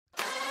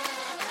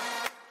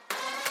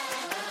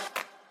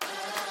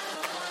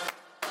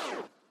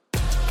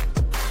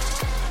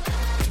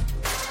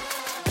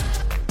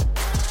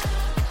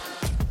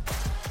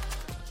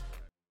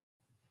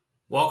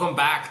Welcome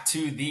back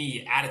to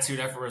the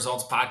Attitude Effort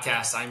Results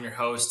podcast. I'm your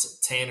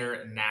host,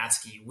 Tanner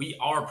Natsky. We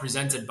are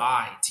presented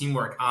by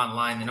Teamwork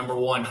Online, the number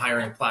one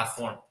hiring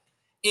platform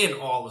in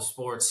all of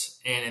sports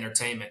and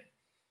entertainment.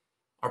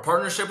 Our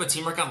partnership with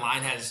Teamwork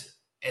Online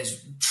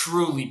has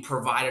truly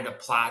provided a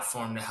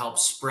platform to help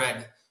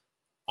spread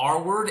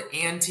our word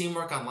and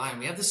Teamwork Online.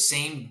 We have the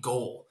same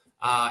goal,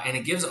 and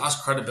it gives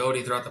us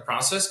credibility throughout the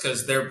process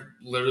because they're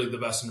literally the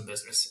best in the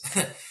business.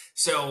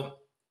 So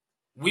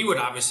we would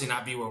obviously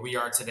not be where we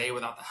are today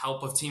without the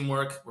help of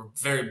Teamwork. We're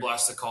very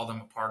blessed to call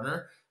them a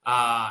partner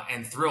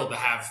and thrilled to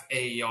have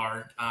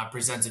AER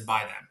presented by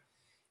them.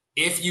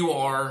 If you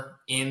are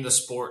in the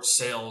sports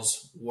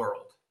sales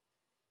world,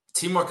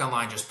 Teamwork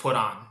Online just put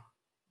on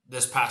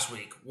this past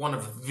week one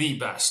of the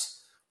best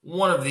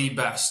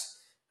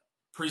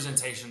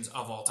presentations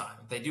of all time.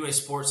 They do a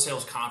sports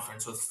sales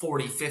conference with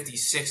 40, 50,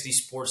 60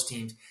 sports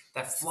teams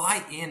that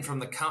fly in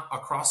from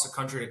across the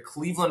country to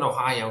Cleveland,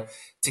 Ohio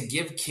to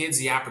give kids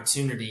the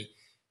opportunity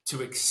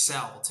to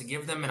excel, to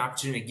give them an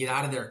opportunity to get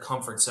out of their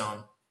comfort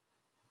zone.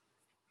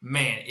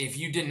 Man, if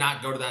you did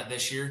not go to that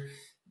this year,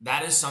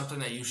 that is something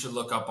that you should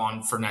look up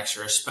on for next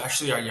year,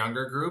 especially our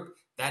younger group.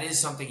 That is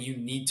something you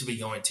need to be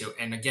going to.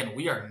 And again,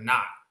 we are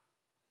not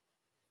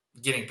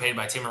getting paid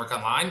by Teamwork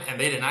Online, and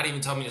they did not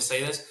even tell me to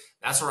say this.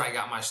 That's where I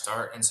got my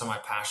start, and so my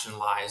passion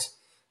lies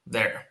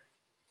there.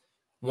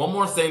 One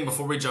more thing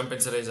before we jump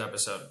into today's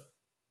episode.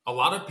 A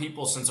lot of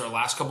people, since our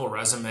last couple of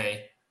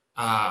resume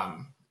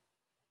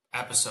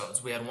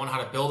episodes, we had one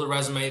how to build a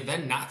resume,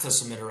 then not to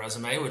submit a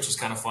resume, which is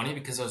kind of funny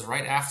because it was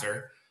right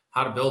after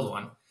how to build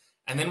one.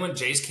 And then when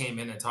Jace came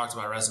in and talked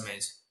about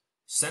resumes,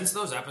 since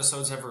those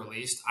episodes have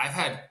released, I've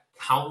had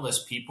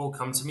countless people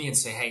come to me and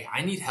say, hey,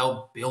 I need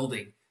help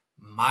building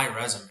my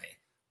resume.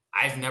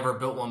 I've never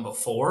built one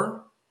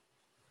before.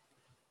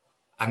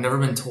 I've never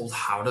been told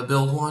how to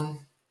build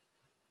one.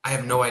 I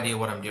have no idea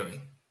what I'm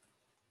doing.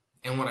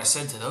 And what I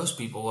said to those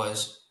people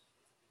was,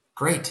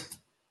 great,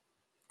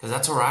 because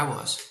that's where I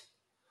was.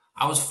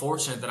 I was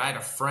fortunate that I had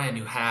a friend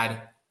who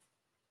had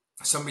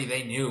somebody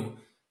they knew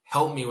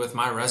help me with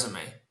my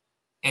resume.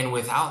 And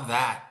without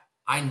that,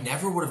 I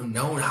never would have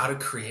known how to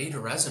create a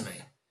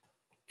resume.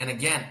 And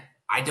again,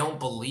 I don't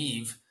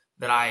believe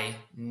that I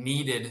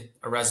needed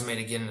a resume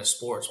to get into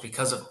sports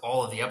because of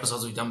all of the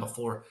episodes we've done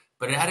before.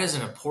 But that is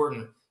an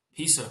important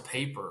piece of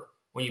paper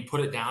when you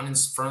put it down in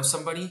front of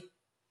somebody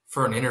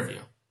for an interview,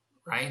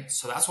 right?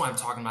 So that's what I'm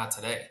talking about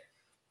today.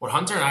 What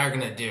Hunter and I are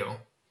going to do,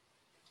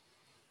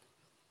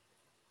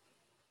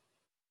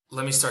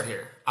 let me start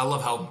here. I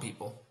love helping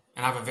people,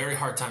 and I have a very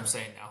hard time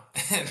saying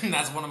no. And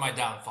that's one of my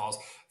downfalls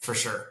for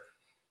sure.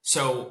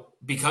 So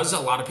because a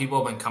lot of people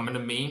have been coming to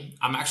me,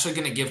 I'm actually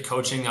going to give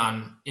coaching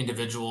on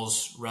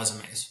individuals'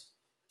 resumes.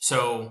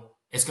 So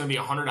it's going to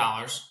be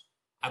 $100.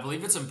 I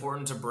believe it's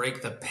important to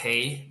break the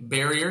pay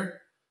barrier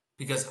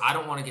because I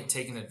don't want to get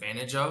taken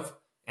advantage of,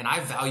 and I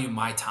value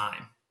my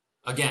time.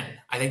 Again,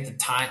 I think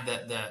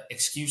the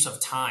excuse of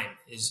time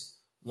is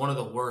one of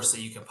the worst that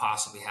you can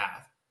possibly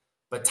have.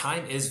 But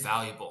time is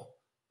valuable.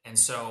 And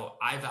so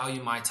I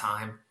value my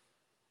time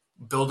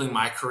building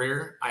my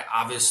career.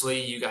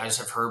 You guys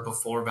have heard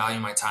before, value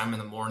my time in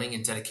the morning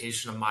and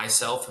dedication of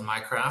myself and my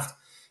craft.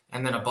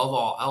 And then above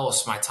all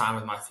else, my time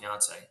with my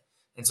fiance.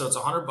 And so it's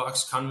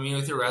 $100. Come to me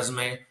with your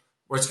resume,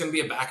 where it's going to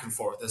be a back and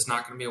forth. It's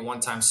not going to be a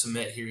one-time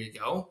submit, here you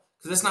go.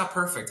 Because it's not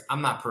perfect.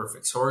 I'm not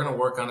perfect. So we're going to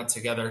work on it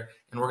together,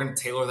 and we're going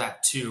to tailor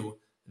that to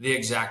the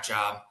exact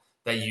job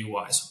that you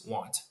guys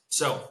want.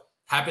 So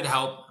happy to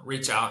help.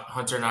 Reach out.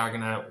 Hunter and I are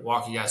going to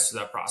walk you guys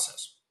through that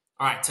process.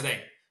 All right,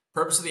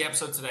 purpose of the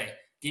episode today,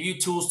 give you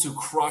tools to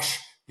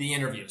crush the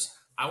interviews.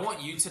 I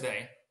want you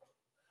today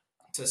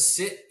to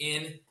sit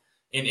in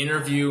an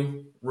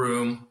interview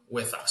room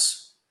with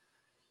us.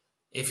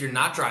 If you're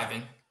not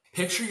driving,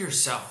 picture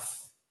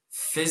yourself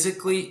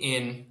physically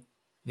in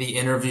the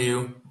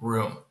interview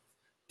room.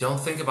 Don't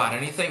think about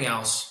anything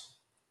else.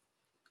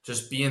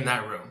 Just be in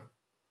that room.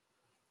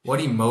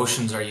 What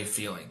emotions are you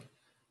feeling?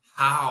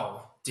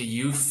 How do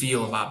you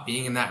feel about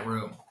being in that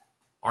room?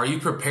 Are you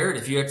prepared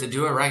if you have to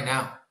do it right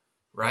now?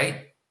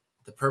 Right?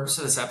 The purpose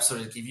of this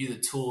episode is to give you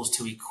the tools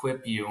to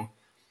equip you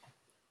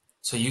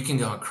so you can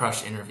go and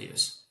crush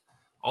interviews.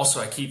 Also,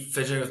 I keep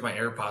fidgeting with my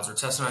AirPods. We're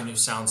testing our new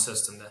sound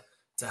system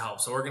to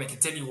help. So we're going to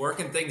continue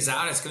working things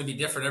out. It's going to be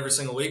different every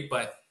single week,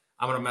 but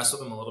I'm going to mess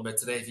with them a little bit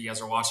today if you guys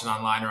are watching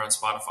online or on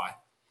Spotify.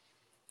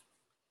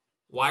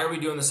 Why are we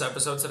doing this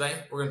episode today?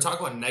 We're going to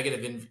talk about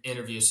negative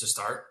interviews to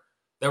start.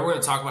 Then we're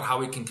going to talk about how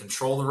we can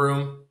control the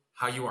room,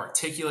 how you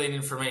articulate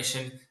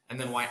information, and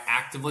then why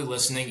actively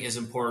listening is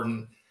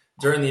important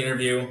during the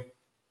interview.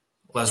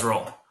 Let's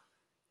roll.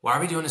 Why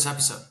are we doing this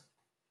episode?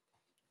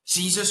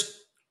 Jesus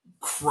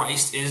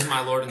Christ is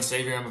my Lord and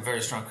Savior. I'm a very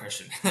strong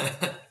Christian.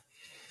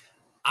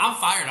 I'm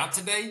fired up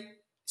today,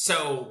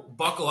 so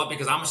buckle up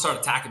because I'm going to start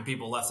attacking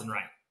people left and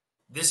right.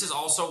 This is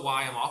also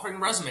why I'm offering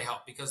resume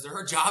help, because there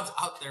are jobs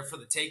out there for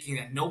the taking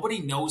that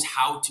nobody knows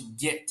how to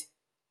get.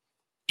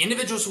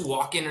 Individuals who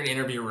walk in an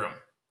interview room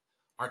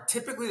are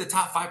typically the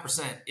top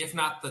 5%, if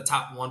not the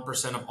top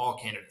 1% of all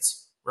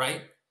candidates,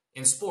 right?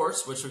 In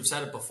sports, which we've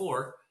said it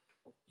before,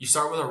 you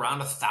start with around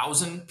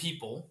 1,000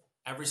 people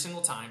every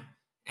single time,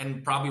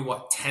 and probably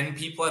 10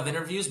 people have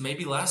interviews,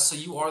 maybe less. So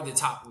you are the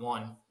top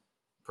 1%.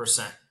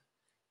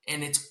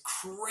 And it's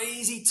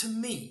crazy to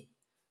me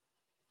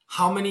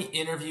how many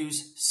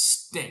interviews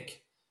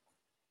stink.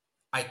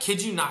 I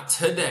kid you not,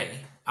 today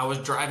I was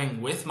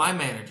driving with my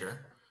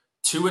manager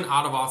to an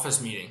out of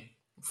office meeting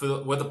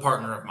with a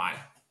partner of mine,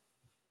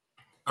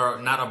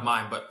 or not of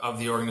mine, but of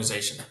the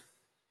organization.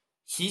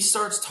 He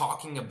starts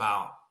talking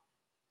about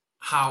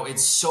how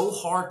it's so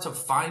hard to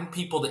find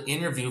people to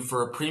interview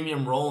for a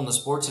premium role in the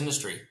sports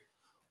industry.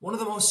 One of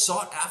the most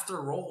sought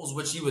after roles,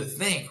 which you would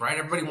think, right?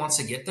 Everybody wants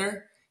to get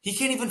there. He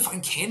can't even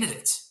find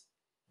candidates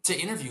to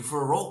interview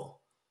for a role.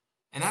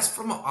 And that's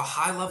from a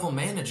high level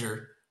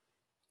manager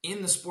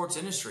in the sports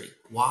industry.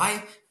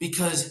 Why?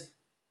 Because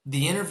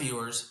the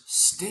interviewers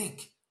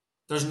stink.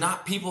 There's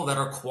not people that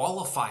are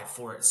qualified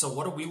for it. So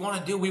what do we want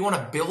to do? We want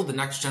to build the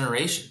next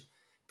generation.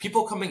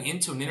 People coming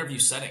into an interview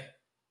setting.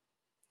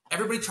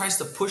 Everybody tries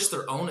to push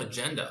their own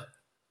agenda.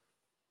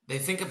 They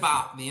think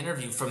about the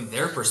interview from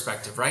their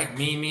perspective, right?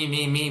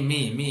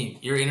 Me.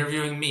 You're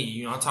interviewing me.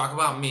 You want to talk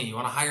about me. You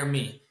want to hire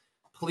me.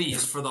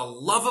 Please, for the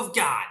love of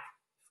God,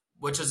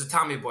 which is a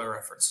Tommy Boy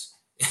reference.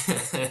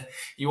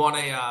 You want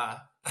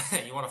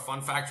a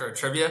fun fact or a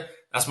trivia?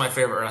 That's my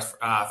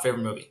favorite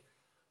movie.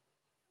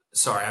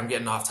 Sorry, I'm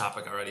getting off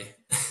topic already.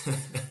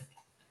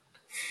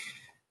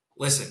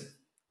 Listen,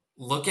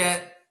 look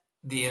at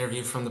the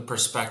interview from the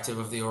perspective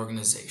of the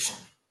organization.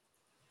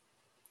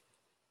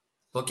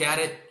 Look at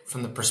it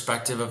from the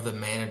perspective of the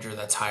manager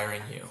that's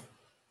hiring you,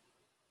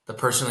 the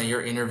person that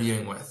you're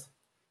interviewing with,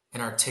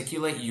 and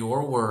articulate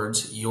your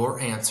words, your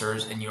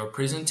answers, and your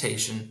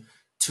presentation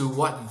to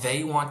what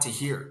they want to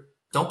hear.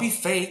 Don't be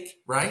fake,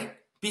 right?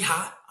 Be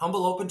hot,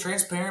 humble, open,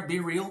 transparent, be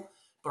real,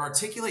 but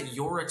articulate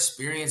your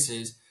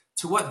experiences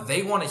to what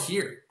they want to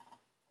hear.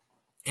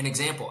 An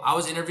example, I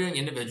was interviewing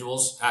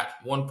individuals at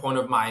one point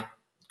of my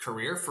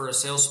career for a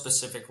sales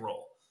specific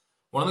role.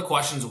 One of the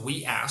questions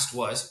we asked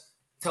was,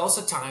 tell us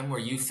a time where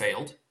you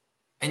failed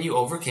and you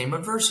overcame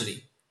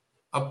adversity.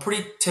 A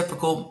pretty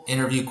typical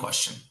interview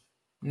question.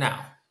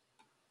 Now,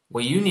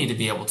 what you need to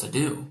be able to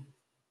do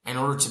in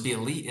order to be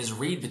elite is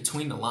read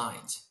between the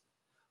lines.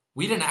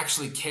 We didn't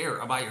actually care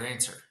about your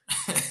answer.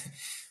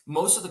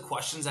 Most of the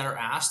questions that are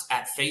asked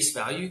at face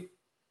value,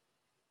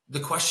 the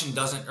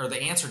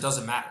answer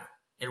doesn't matter.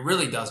 It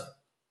really doesn't,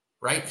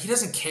 right? He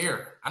doesn't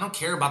care. I don't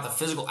care about the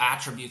physical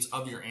attributes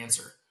of your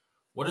answer.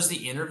 What does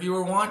the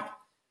interviewer want?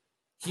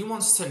 He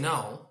wants to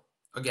know,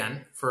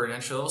 again, for an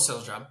entry-level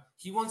sales job,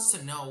 he wants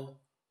to know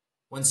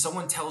when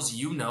someone tells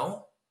you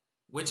no,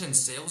 which in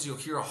sales you'll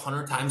hear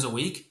 100 times a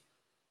week,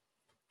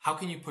 how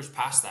can you push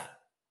past that,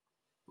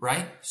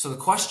 right? So the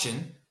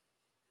question,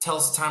 tell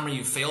us the time where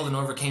you failed and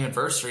overcame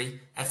adversity.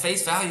 At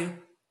face value,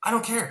 I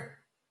don't care,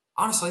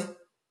 honestly,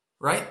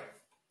 right?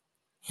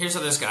 Here's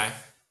how this guy,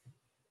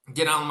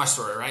 get on with my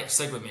story, right?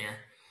 Stick with me here.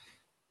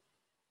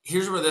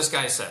 Here's what this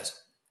guy says.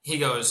 He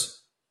goes,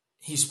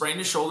 he sprained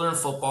his shoulder in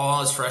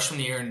football his freshman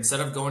year, and instead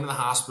of going to the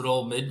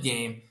hospital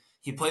mid-game,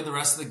 he played the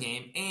rest of the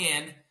game,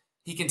 and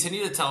he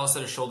continued to tell us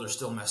that his shoulder's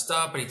still messed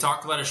up, but he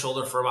talked about his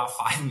shoulder for about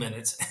 5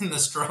 minutes and the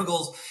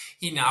struggles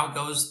he now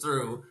goes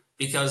through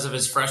because of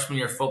his freshman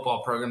year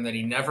football program that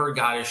he never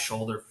got his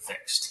shoulder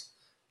fixed.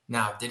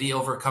 Now, did he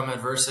overcome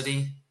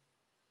adversity?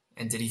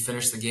 And did he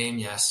finish the game?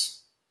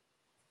 Yes.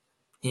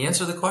 He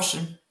answered the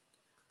question.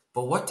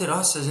 But what did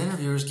us as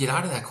interviewers get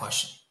out of that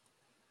question?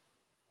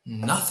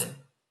 Nothing.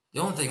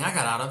 The only thing I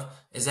got out of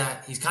is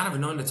that he's kind of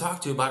annoying to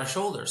talk to about his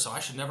shoulder, so I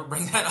should never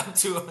bring that up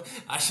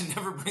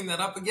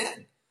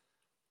again.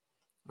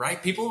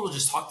 Right? People will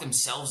just talk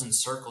themselves in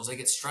circles. They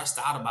get stressed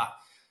out about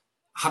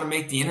how to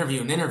make the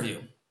interview an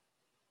interview.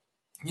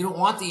 You don't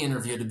want the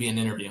interview to be an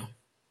interview.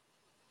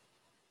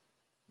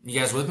 You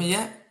guys with me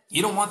yet?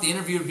 You don't want the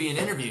interview to be an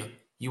interview.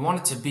 You want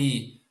it to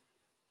be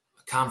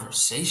a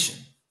conversation.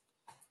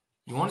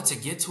 You want it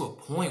to get to a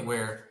point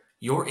where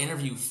your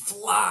interview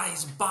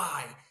flies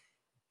by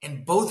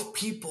and both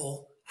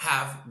people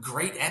have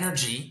great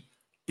energy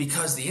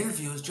because the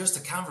interview is just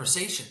a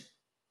conversation,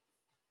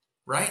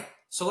 right?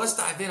 So let's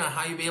dive in on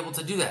how you'll be able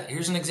to do that.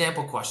 Here's an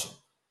example question.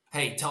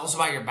 Hey, tell us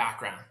about your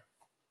background,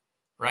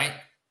 right?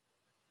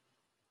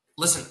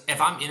 Listen,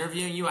 if I'm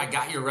interviewing you, I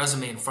got your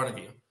resume in front of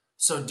you.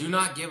 So do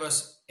not give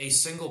us a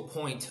single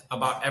point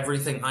about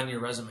everything on your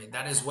resume.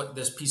 That is what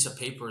this piece of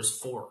paper is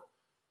for.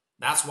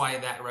 That's why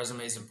that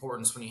resume is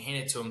important. So when you hand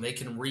it to them, they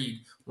can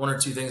read one or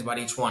two things about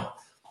each one.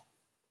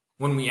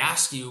 When we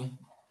ask you,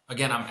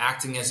 again, I'm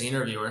acting as the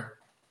interviewer,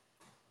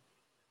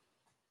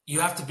 you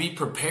have to be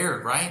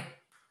prepared, right?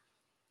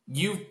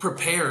 You've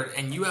prepared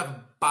and you have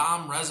a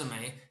bomb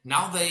resume.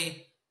 Now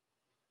they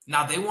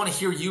want to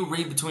hear you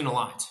read between the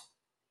lines,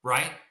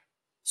 right?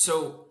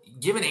 So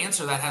give an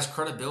answer that has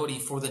credibility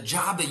for the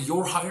job that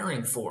you're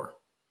hiring for.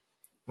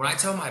 When I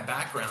tell my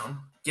background,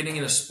 getting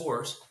into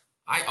sports,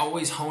 I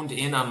always honed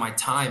in on my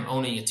time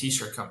owning a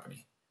t-shirt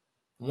company.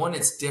 One,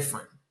 it's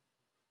different.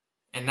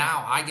 And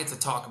now I get to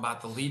talk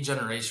about the lead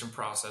generation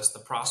process, the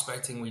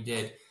prospecting we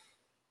did.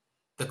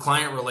 the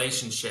client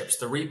relationships,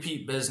 the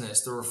repeat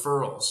business, the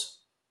referrals,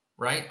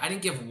 right? I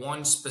didn't give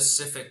one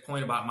specific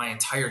point about my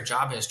entire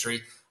job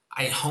history.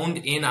 I honed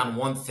in on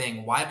one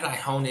thing. Why did I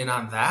hone in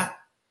on that?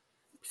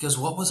 Because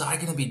what was I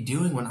going to be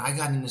doing when I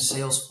got into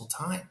sales full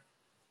time?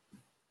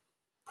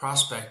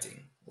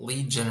 Prospecting,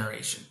 lead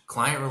generation,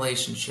 client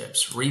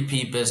relationships,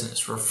 repeat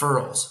business,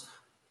 referrals.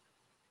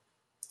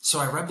 So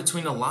I read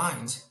between the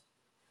lines.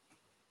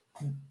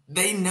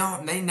 They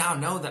now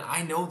know that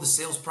I know the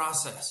sales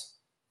process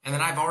and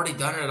that I've already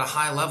done it at a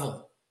high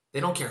level.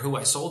 They don't care who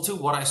I sold to,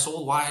 what I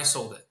sold, why I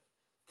sold it.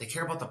 They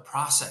care about the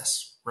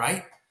process,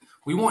 right?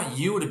 We want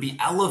you to be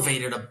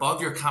elevated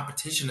above your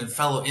competition and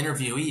fellow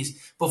interviewees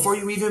before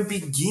you even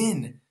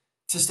begin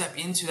to step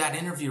into that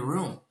interview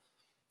room.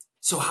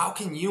 So how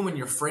can you, when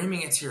you're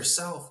framing it to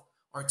yourself,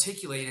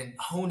 articulate and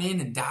hone in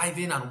and dive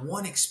in on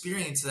one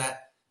experience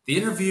that the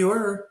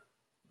interviewer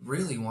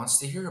really wants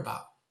to hear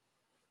about,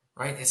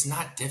 right? It's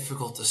not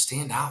difficult to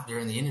stand out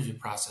during the interview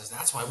process.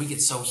 That's why we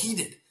get so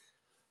heated,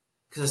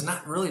 because it's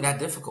not really that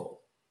difficult,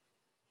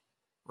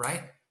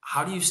 right?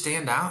 How do you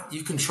stand out?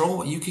 You control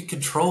what you can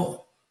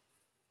control.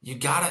 You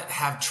got to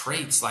have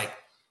traits like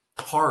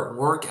heart,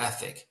 work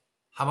ethic.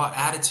 How about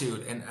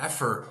attitude and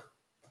effort,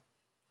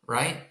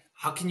 right?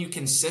 How can you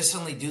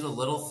consistently do the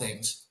little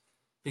things?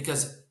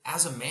 Because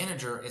as a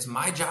manager, it's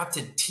my job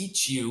to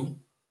teach you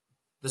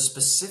the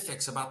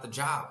specifics about the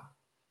job.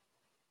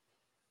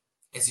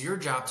 It's your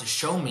job to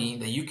show me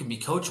that you can be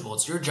coachable.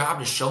 It's your job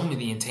to show me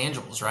the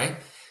intangibles, right?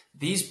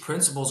 These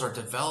principles are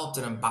developed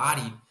and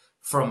embodied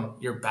from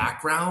your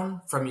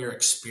background, from your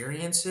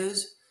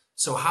experiences.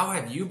 So how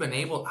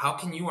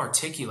can you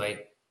articulate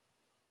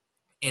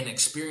an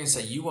experience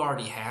that you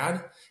already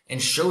had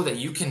and show that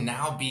you can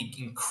now be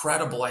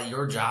incredible at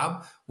your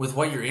job with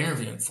what you're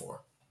interviewing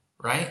for,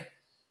 right?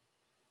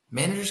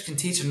 Managers can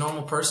teach a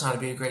normal person how to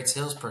be a great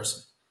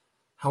salesperson.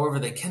 However,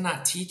 they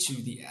cannot teach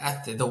you the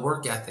ethic, the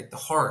work ethic, the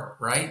heart,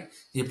 right?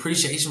 The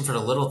appreciation for the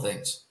little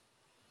things.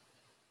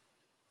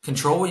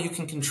 Control what you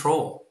can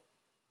control.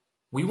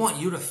 We want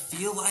you to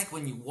feel like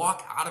when you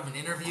walk out of an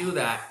interview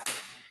that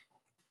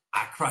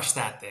I crushed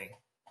that thing.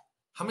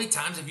 How many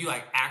times have you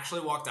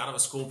actually walked out of a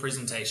school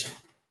presentation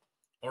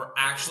or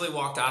actually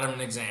walked out of an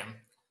exam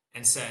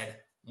and said,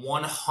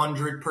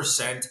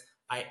 100%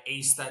 I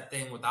aced that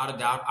thing without a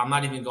doubt. I'm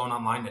not even going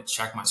online to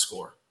check my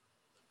score.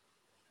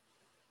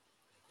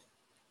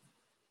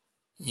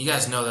 You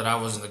guys know that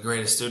I wasn't the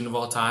greatest student of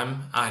all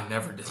time. I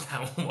never did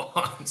that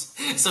once.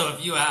 So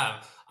if you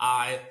have,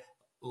 I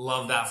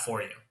love that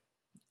for you.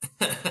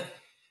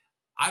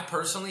 I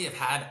personally have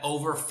had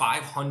over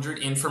 500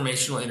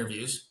 informational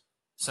interviews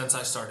since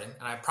I started.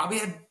 And I probably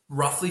had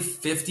roughly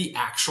 50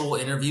 actual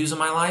interviews in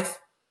my life.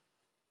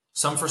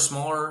 Some for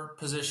smaller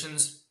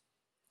positions,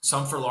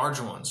 some for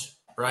larger ones,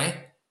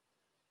 right?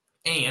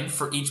 And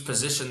for each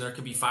position, there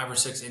could be 5 or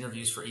 6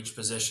 interviews for each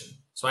position.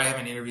 So I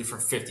haven't interviewed for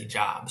 50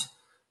 jobs,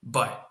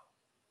 but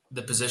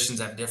the positions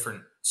have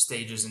different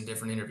stages and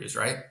different interviews,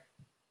 right?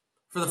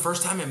 For the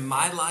first time in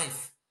my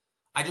life,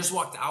 I just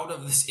walked out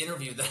of this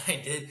interview that I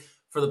did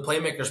for the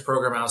Playmakers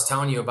program I was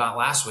telling you about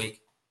last week.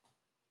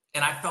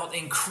 And I felt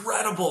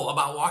incredible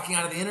about walking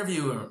out of the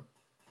interview room.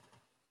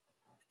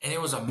 And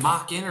it was a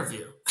mock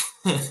interview,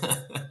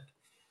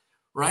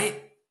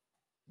 right?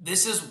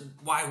 This is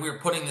why we're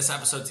putting this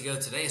episode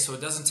together today. So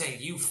it doesn't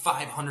take you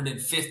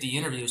 550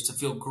 interviews to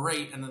feel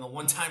great. And then the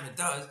one time it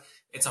does,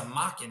 it's a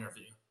mock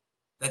interview.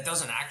 That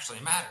doesn't actually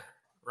matter,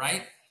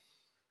 right?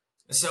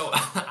 So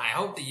I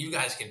hope that you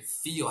guys can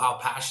feel how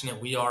passionate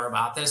we are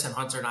about this. And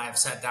Hunter and I have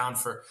sat down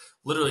for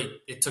literally,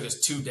 it took us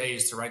 2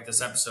 days to write this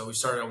episode. We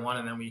started at 1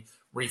 and then we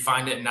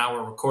refined it and now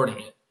we're recording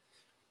it.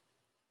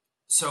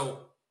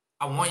 So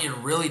I want you to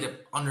really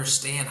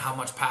understand how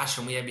much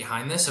passion we have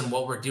behind this, and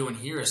what we're doing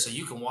here is so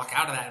you can walk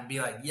out of that and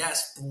be like,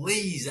 yes,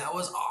 please, that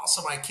was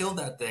awesome. I killed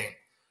that thing,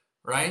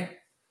 right?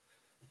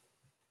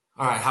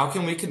 All right, how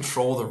can we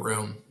control the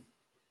room?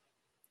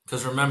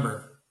 Because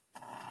remember,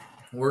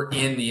 we're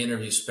in the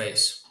interview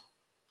space.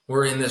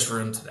 We're in this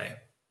room today,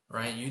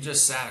 right? You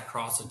just sat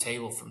across the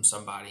table from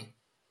somebody.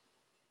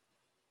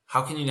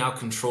 How can you now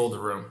control the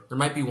room? There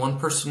might be one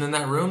person in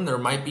that room. There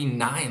might be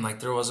 9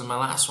 like there was in my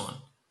last one.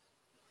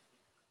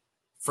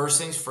 First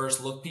things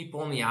first, look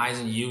people in the eyes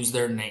and use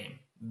their name.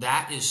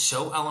 That is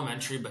so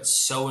elementary, but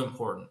so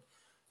important.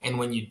 And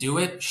when you do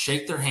it,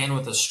 shake their hand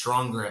with a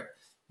strong grip.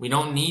 We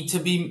don't need to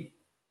be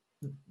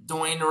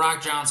Dwayne "The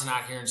Rock" Johnson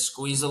out here and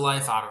squeeze the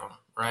life out of them,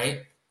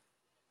 right?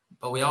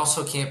 But we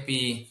also can't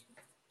be,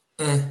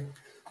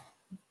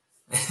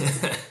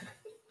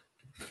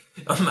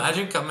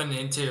 Imagine coming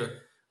into,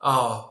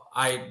 oh,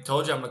 I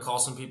told you I'm going to call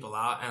some people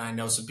out, and I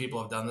know some people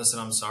have done this,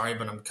 and I'm sorry,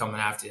 but I'm coming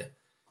after you.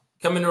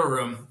 Come into a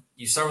room,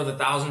 you start with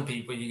 1,000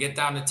 people, you get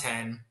down to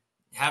 10,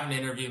 you have an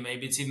interview,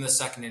 maybe it's even the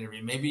second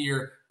interview, maybe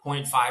you're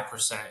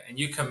 0.5%, and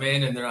you come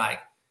in and they're like,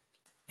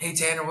 hey,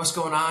 Tanner, what's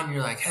going on? And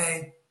you're like,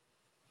 hey.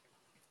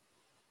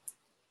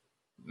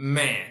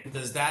 Man,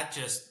 does that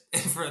just,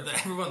 for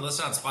everyone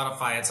listening on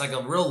Spotify, it's like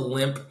a real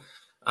limp,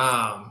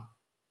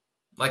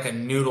 like a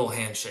noodle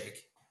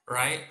handshake,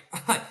 right?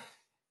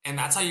 and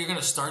that's how you're going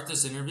to start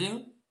this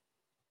interview,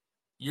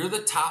 you're the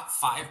top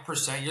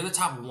 5%, you're the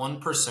top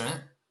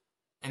 1%,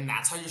 and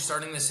that's how you're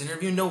starting this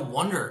interview. No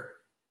wonder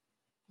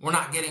we're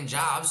not getting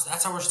jobs.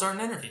 That's how we're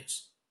starting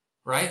interviews,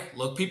 right?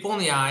 Look people in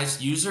the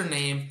eyes, use their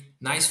name,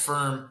 nice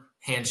firm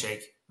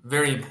handshake.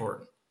 Very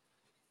important.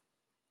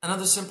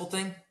 Another simple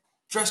thing,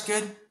 dress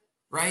good,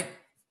 right?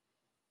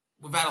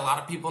 We've had a lot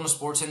of people in the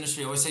sports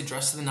industry always say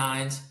dress to the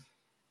nines.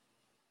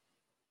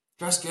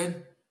 Dress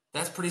good.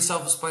 That's pretty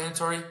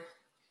self-explanatory.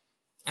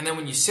 And then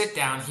when you sit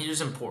down,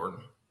 here's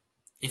important.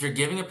 If you're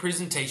giving a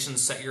presentation,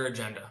 set your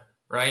agenda,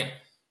 right?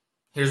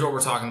 Here's what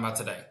we're talking about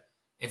today.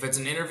 If it's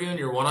an interview and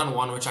you're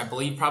one-on-one, which I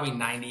believe probably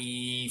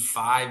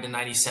 95 to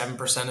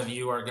 97% of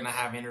you are going to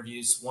have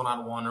interviews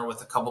one-on-one or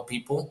with a couple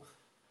people,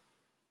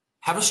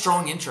 have a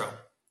strong intro.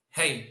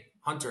 Hey,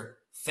 Hunter,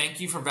 thank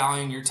you for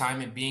valuing your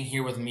time and being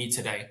here with me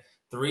today.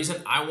 The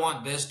reason I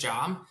want this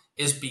job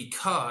is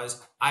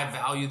because I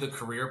value the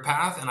career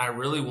path and I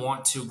really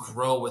want to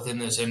grow within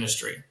this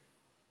industry.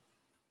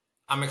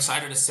 I'm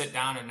excited to sit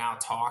down and now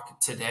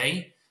talk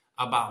today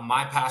about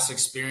my past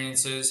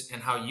experiences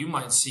and how you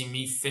might see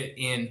me fit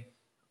in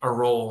a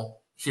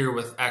role here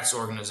with X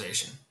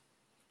organization.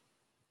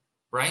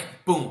 Right?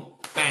 Boom,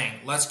 bang,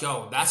 let's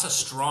go. That's a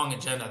strong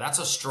agenda. That's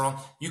a strong,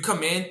 you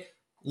come in,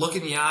 look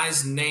in the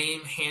eyes,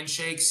 name,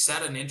 handshake,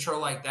 set an intro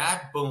like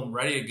that, boom,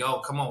 ready to go.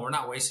 Come on, we're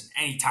not wasting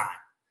any time.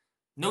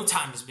 No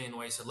time is being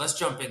wasted. Let's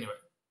jump into it.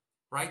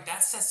 Right?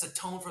 That sets the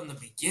tone from the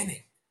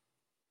beginning.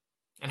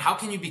 And how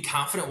can you be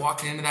confident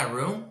walking into that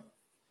room?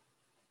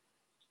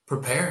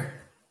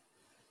 Prepare.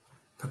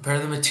 Prepare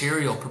the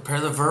material.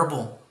 Prepare the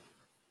verbal.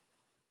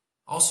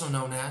 Also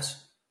known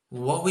as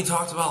what we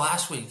talked about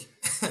last week.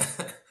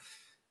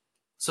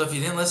 So if you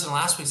didn't listen to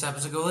last week's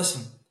episode, go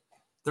listen.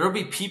 There will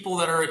be people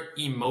that are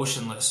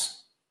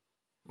emotionless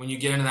when you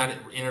get into that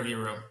interview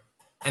room.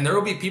 And there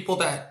will be people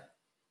that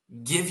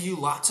give you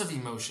lots of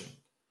emotion.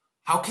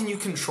 How can you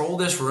control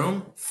this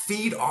room?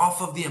 Feed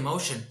off of the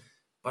emotion,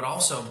 but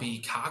also be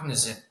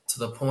cognizant to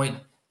the point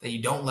that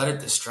you don't let it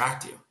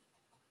distract you,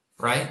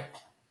 right?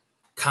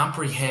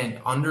 Comprehend,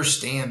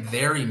 understand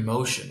their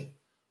emotion.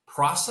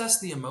 Process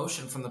the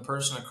emotion from the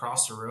person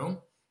across the room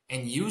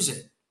and use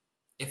it.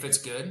 If it's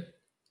good,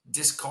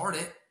 discard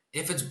it.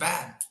 If it's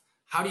bad,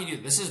 how do you do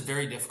it? This is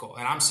very difficult.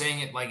 And I'm saying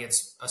it like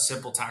it's a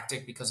simple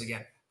tactic because,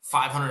 again,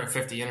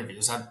 550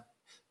 interviews. I've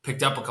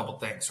picked up a couple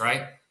things,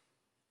 right?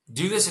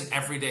 Do this in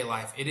everyday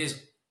life. It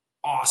is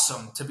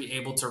awesome to be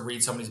able to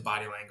read somebody's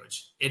body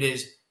language. It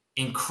is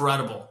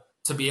incredible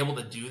to be able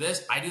to do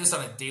this. I do this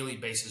on a daily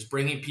basis,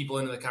 bringing people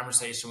into the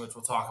conversation, which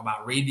we'll talk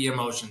about. Read the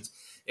emotions.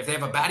 If they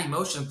have a bad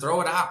emotion,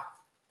 throw it out.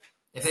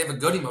 If they have a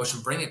good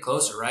emotion, bring it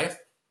closer, right?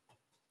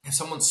 If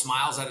someone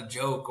smiles at a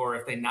joke or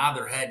if they nod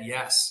their head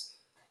yes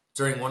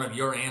during one of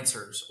your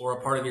answers or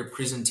a part of your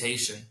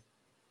presentation,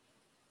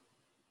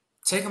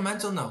 take a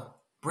mental note.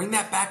 Bring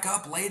that back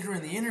up later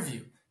in the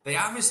interview. They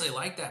obviously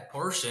like that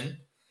portion.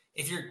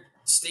 If you're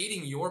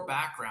stating your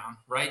background,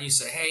 right? You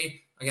say,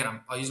 hey,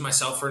 again, I'll use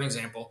myself for an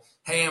example.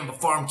 Hey, I'm a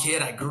farm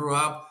kid. I grew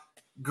up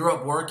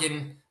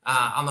working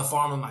on the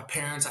farm with my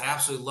parents. I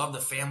absolutely love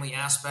the family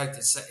aspect.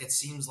 It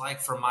seems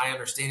like, from my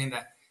understanding,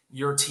 that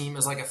your team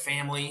is like a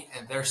family,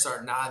 and they're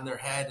start nodding their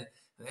head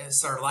and they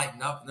start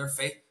lighting up in their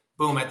face.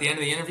 Boom, at the end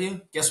of the interview,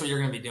 guess what you're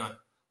going to be doing?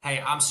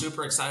 Hey, I'm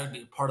super excited to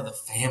be a part of the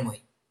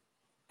family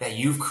that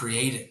you've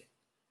created,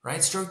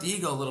 right? Stroke the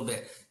ego a little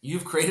bit.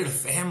 You've created a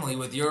family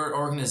with your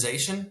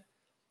organization.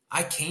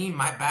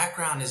 My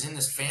background is in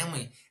this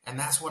family, and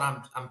that's what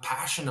I'm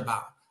passionate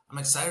about. I'm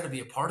excited to be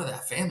a part of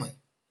that family,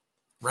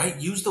 right?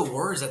 Use the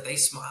words that they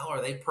smile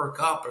or they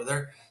perk up or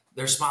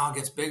their smile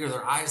gets bigger,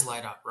 their eyes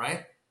light up,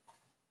 right?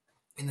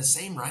 In the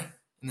same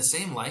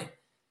light,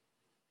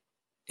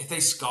 if they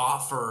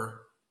scoff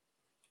or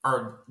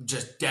are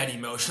just dead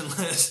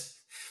emotionless,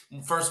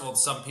 first of all,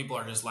 some people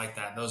are just like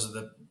that. Those are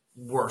the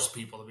worst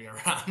people to be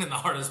around and the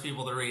hardest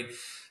people to read.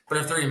 But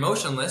if they're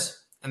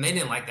emotionless and they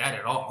didn't like that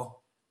at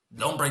all,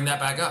 don't bring that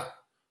back up,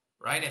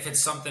 right? If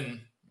it's something,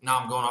 now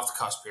I'm going off the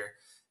cusp here.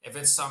 If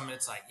it's something,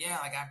 it's like, yeah,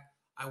 like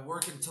I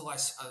work until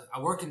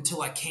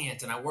I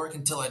can't, and I work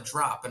until I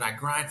drop, and I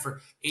grind for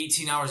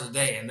 18 hours a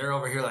day, and they're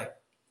over here like,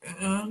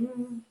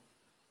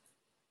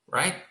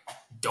 right?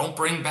 Don't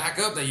bring back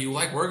up that you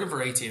like working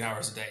for 18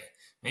 hours a day.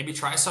 Maybe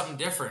try something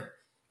different.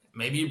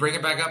 Maybe you bring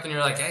it back up and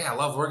you're like, hey, I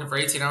love working for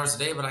 18 hours a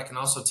day, but I can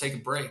also take a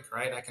break,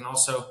 right? I can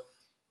also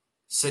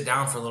sit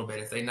down for a little bit.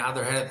 If they nod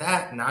their head at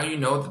that, now you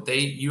know that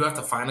you have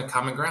to find a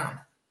common ground.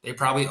 They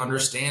probably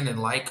understand and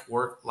like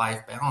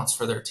work-life balance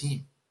for their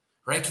team,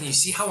 right? Can you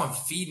see how I'm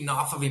feeding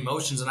off of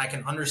emotions and I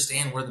can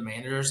understand where the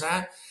manager's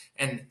at?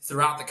 And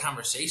throughout the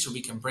conversation,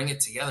 we can bring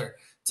it together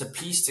to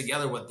piece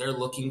together what they're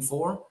looking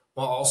for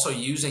while also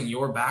using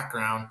your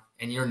background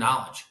and your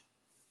knowledge.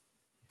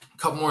 A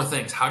couple more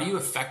things. How do you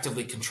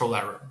effectively control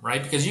that room,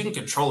 right? Because you can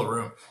control a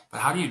room,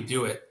 but how do you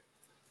do it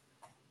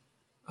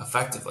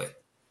effectively?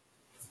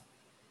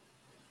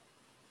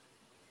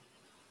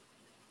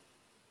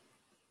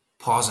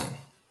 Pausing.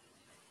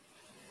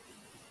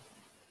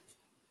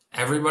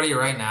 Everybody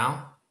right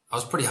now, I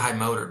was pretty high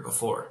motored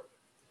before.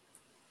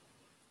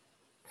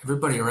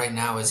 Everybody right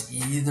now is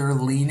either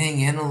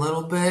leaning in a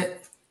little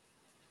bit.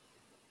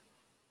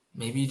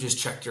 Maybe you just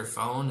checked your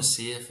phone to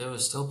see if it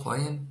was still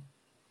playing.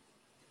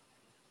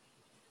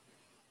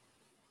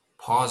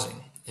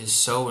 Pausing is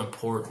so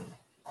important.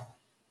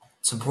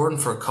 It's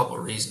important for a couple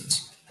of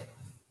reasons.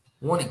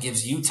 One, it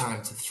gives you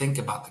time to think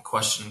about the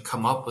question and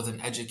come up with an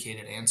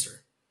educated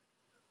answer.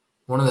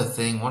 One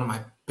of my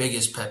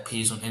biggest pet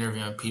peeves when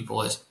interviewing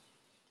people is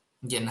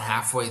getting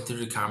halfway through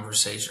the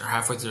conversation or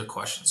halfway through the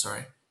question,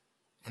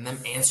 and them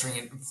answering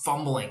it and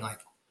fumbling like,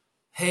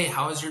 hey,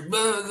 how was your,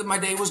 my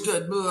day was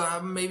good,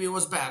 maybe it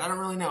was bad, I don't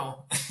really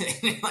know.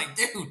 And you're like,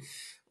 dude,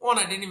 one,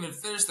 I didn't even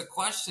finish the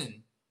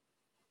question.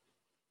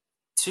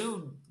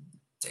 Two,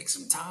 take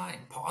some time.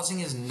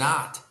 Pausing is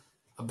not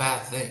a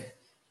bad thing.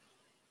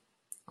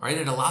 Right?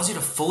 It allows you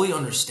to fully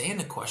understand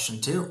the question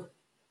too,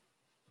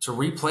 to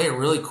replay it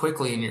really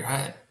quickly in your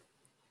head.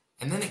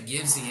 And then it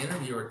gives the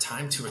interviewer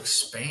time to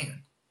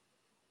expand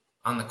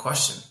on the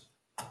question.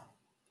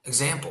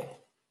 Example.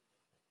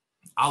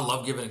 I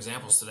love giving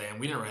examples today, and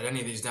we didn't write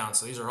any of these down,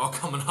 so these are all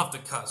coming off the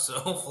cuff, so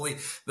hopefully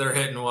they're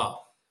hitting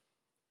well.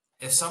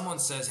 If someone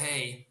says,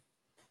 hey,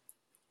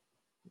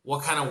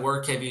 what kind of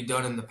work have you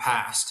done in the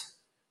past?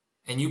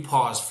 And you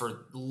pause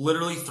for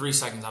literally 3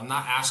 seconds. I'm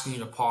not asking you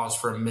to pause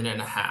for a minute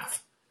and a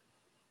half.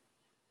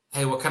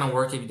 Hey, what kind of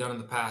work have you done in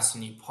the past?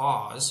 And you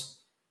pause,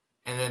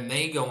 and then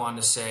they go on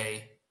to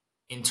say,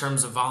 in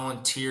terms of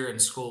volunteer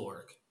and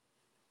schoolwork.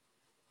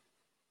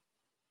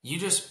 You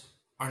just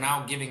are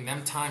now giving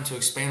them time to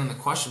expand on the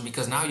question,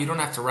 because now you don't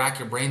have to rack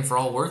your brain for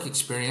all work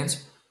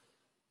experience,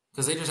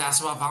 because they just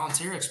asked about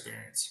volunteer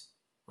experience,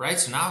 right?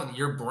 So now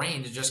your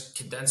brain is just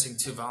condensing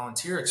to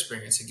volunteer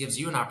experience. It gives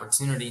you an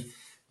opportunity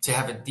to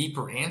have a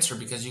deeper answer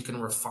because you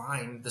can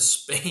refine the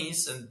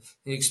space and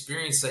the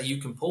experience that you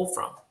can pull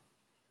from,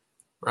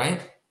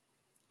 right?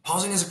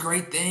 Pausing is a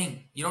great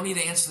thing. You don't need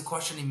to answer the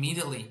question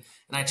immediately.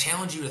 And I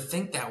challenge you to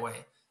think that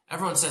way.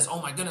 Everyone says, oh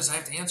my goodness, I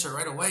have to answer it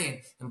right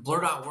away and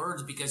blurt out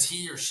words because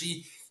he or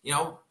she,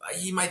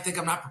 he might think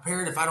I'm not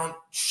prepared if I don't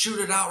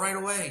shoot it out right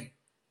away.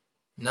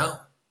 No.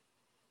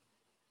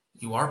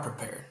 You are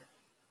prepared.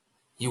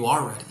 You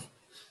are ready.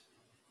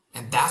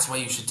 And that's why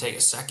you should take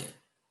a second.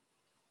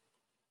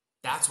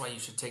 That's why you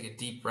should take a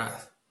deep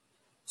breath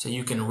so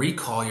you can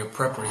recall your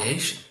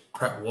preparation.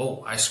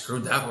 Whoa, I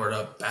screwed that word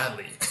up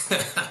badly.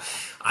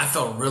 I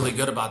felt really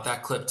good about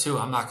that clip too.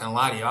 I'm not going to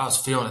lie to you. I was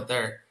feeling it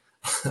there.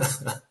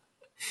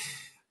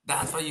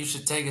 That's why you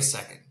should take a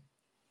second.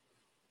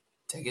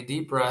 Take a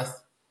deep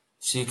breath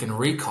so you can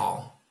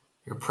recall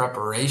your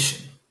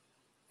preparation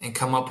and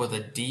come up with a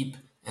deep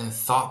and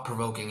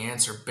thought-provoking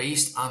answer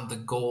based on the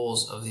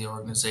goals of the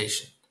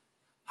organization.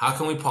 How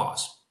can we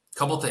pause?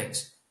 Couple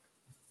things.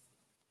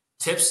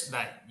 Tips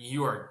that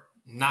you are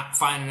not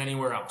finding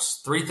anywhere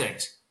else. 3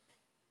 things.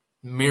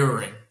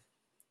 Mirroring.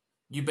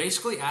 You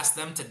basically ask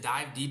them to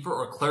dive deeper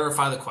or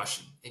clarify the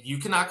question. If you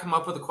cannot come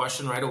up with a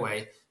question right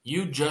away,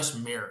 you just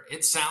mirror.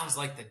 It sounds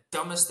like the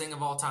dumbest thing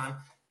of all time,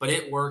 but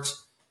it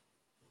works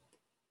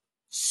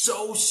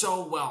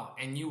so well.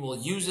 And you will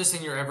use this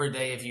in your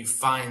everyday if you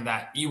find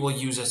that you will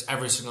use this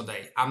every single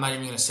day. I'm not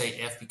even going to say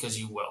if, because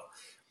you will.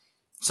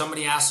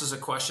 Somebody asks us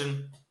a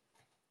question.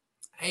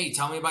 Hey,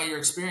 tell me about your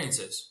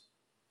experiences.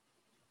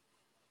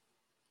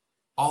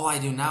 All I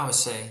do now is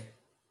say,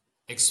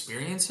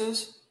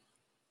 experiences?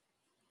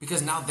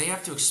 Because now they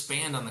have to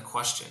expand on the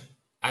question.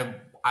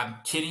 I'm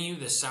kidding you.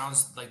 This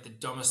sounds like the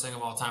dumbest thing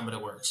of all time, but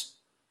it works.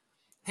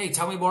 Hey,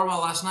 tell me more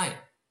about last night.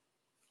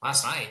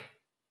 Last night?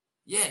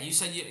 Yeah, you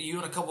said you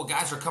and a couple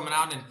guys were coming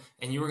out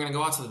and you were going to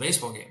go out to the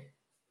baseball game.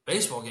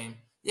 Baseball game?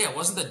 Yeah,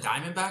 wasn't the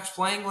Diamondbacks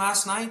playing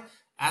last night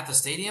at the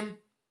stadium?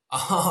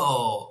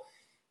 Oh,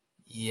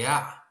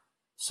 yeah.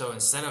 So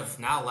instead of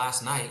now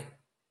last night,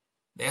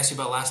 they asked you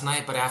about last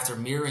night, but after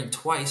mirroring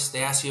twice,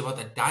 they asked you about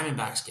the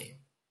Diamondbacks game.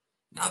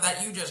 Now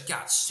that you just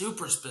got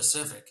super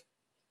specific,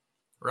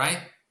 right?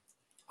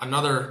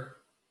 Another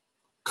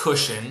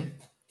cushion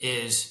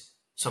is,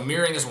 so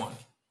mirroring is one.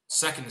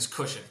 Second is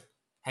cushion.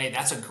 Hey,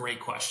 that's a great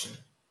question.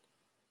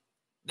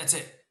 That's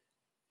it.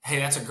 Hey,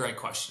 that's a great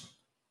question.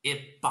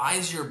 It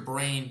buys your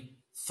brain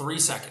 3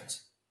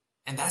 seconds.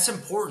 And that's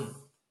important.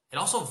 It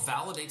also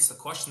validates the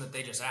question that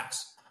they just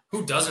asked.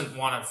 Who doesn't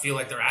want to feel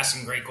like they're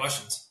asking great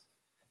questions?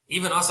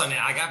 Even us,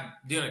 I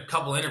got doing a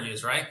couple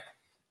interviews, right?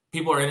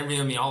 People are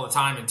interviewing me all the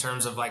time in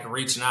terms of like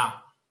reaching out.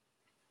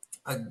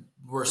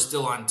 We're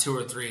still on 2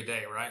 or 3 a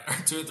day, right? Or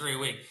 2 or 3 a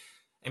week.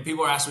 And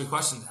people are asking me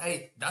questions.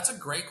 Hey, that's a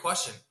great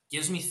question.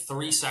 Gives me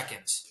 3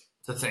 seconds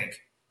to think.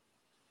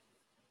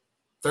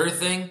 Third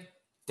thing,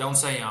 don't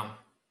say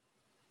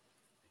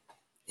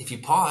If you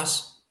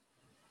pause,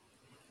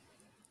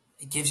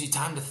 it gives you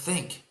time to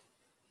think.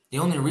 The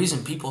only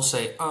reason people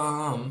say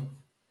I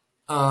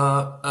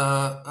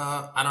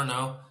don't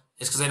know,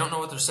 is because they don't know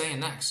what they're saying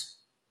next.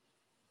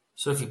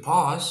 So if you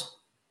pause,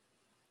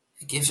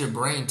 it gives your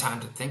brain time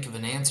to think of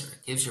an answer.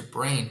 It gives your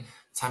brain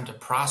time to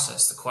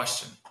process the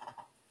question.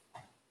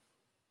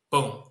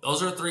 Boom.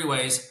 Those are 3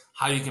 ways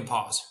how you can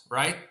pause,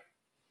 right?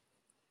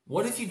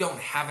 What if you don't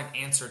have an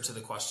answer to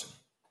the question?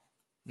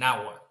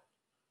 Now what?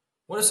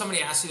 What if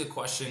somebody asks you the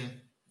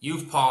question,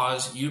 you've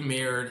paused, you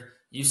mirrored,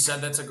 you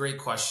said that's a great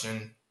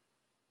question,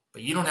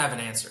 but you don't have an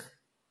answer?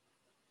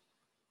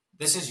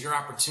 This is your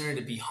opportunity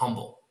to be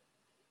humble,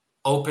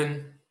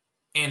 open,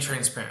 and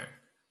transparent.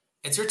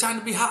 It's your time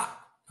to be hot.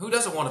 Who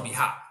doesn't want to be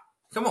hot?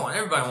 Come on,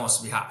 everybody wants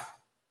to be hot.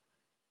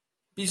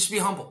 Just be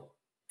humble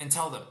and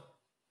tell them,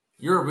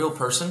 you're a real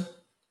person.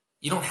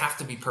 You don't have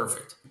to be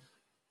perfect.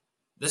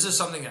 This is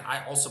something that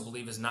I also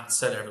believe is not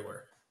said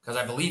everywhere, because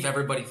I believe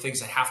everybody thinks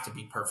they have to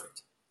be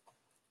perfect.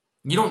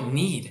 You don't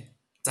need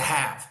to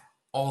have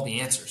all the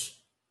answers,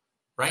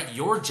 right?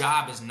 Your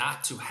job is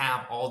not to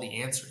have all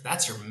the answers.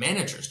 That's your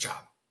manager's job,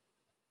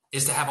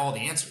 is to have all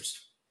the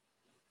answers.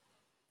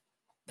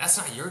 That's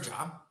not your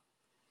job.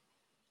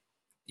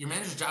 Your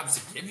manager's job is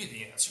to give you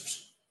the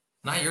answers,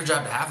 not your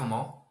job to have them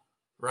all,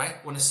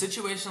 right? When a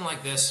situation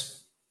like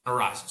this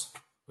arises,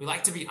 we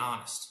like to be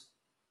honest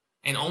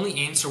and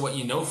only answer what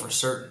you know for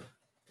certain,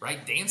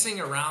 right?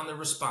 Dancing around the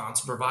response,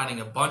 providing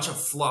a bunch of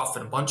fluff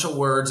and a bunch of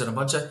words and a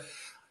bunch of,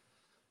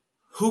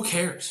 who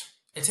cares?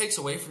 It takes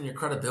away from your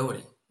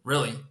credibility,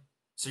 really.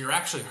 So you're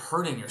actually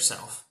hurting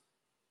yourself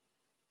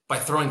by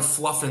throwing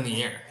fluff in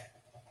the air.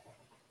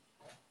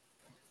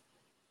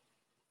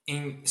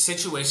 In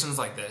situations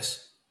like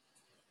this,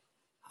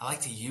 I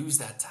like to use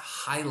that to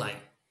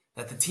highlight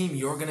that the team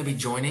you're going to be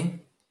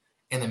joining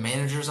and the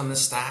managers on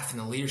this staff and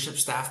the leadership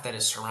staff that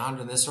is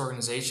surrounding this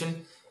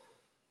organization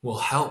will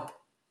help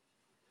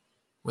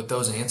with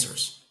those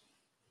answers.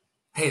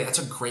 Hey, that's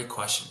a great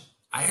question.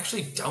 I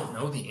actually don't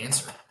know the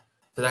answer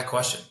to that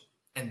question.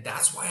 And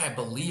that's why I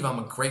believe I'm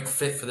a great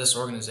fit for this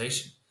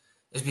organization,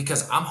 is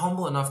because I'm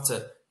humble enough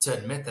to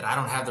admit that I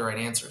don't have the right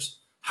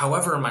answers.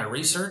 However, in my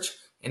research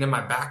and in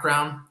my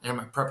background and in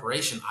my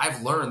preparation,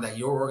 I've learned that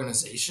your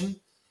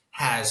organization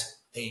has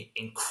an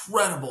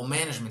incredible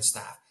management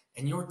staff,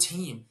 and your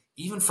team,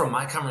 even from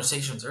my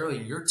conversations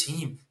earlier, your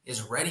team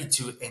is ready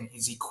to and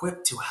is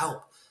equipped to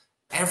help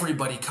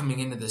everybody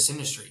coming into this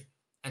industry.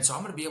 And so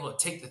I'm going to be able to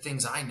take the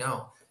things I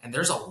know, and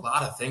there's a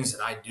lot of things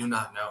that I do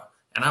not know,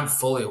 and I'm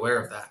fully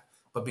aware of that.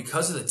 But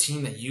because of the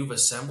team that you've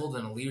assembled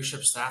and the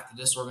leadership staff that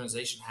this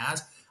organization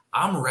has,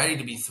 I'm ready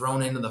to be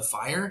thrown into the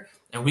fire,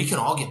 and we can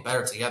all get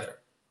better together.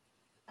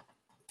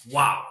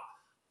 Wow.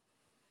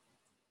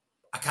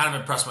 I kind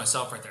of impressed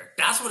myself right there.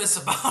 That's what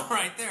it's about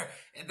right there.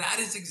 And that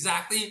is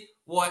exactly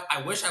what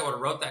I wish I would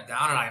have wrote that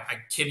down. And I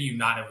kid you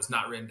not, it was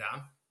not written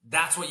down.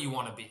 That's what you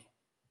want to be,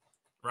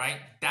 right?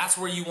 That's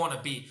where you want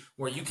to be,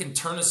 where you can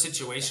turn a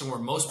situation where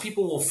most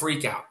people will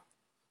freak out.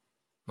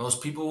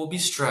 Most people will be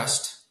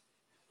stressed.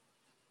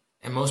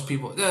 And most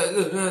people, and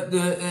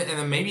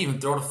then maybe even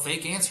throw a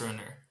fake answer in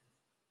there.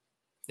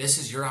 This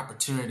is your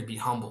opportunity to be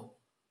humble.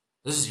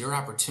 This is your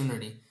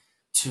opportunity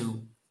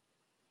to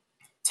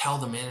tell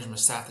the management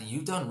staff that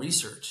you've done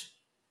research.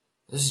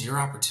 This is your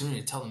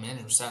opportunity to tell the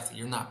management staff that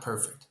you're not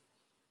perfect,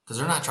 because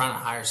they're not trying to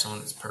hire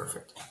someone that's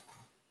perfect,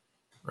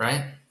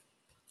 right?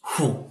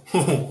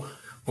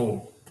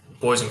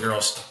 Boys and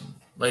girls,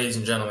 ladies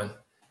and gentlemen,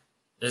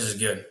 this is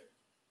good.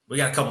 We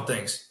got a couple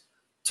things.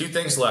 2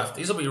 things left.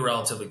 These will be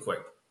relatively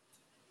quick,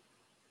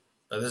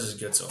 but this is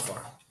good so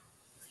far.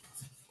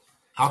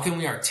 How can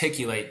we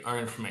articulate our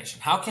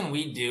information? How can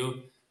we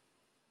do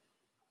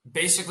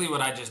basically what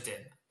I just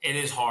did? It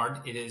is hard.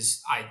 It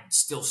is. I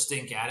still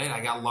stink at it.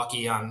 I got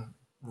lucky on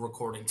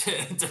recording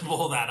to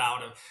pull that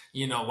out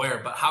of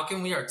where. But how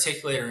can we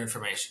articulate our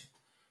information,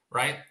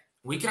 right?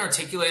 We can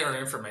articulate our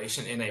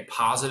information in a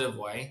positive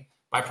way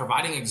by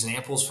providing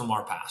examples from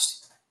our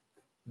past.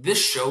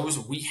 This shows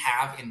we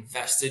have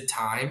invested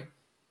time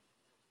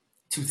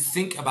to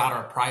think about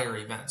our prior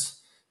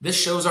events. This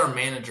shows our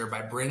manager,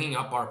 by bringing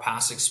up our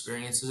past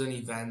experiences and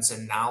events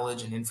and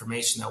knowledge and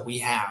information that we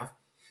have,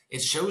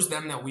 it shows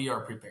them that we are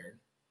prepared.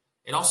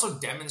 It also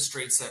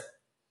demonstrates that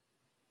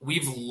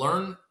we've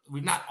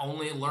not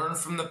only learned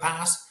from the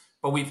past,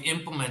 but we've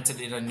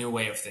implemented it in a new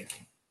way of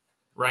thinking,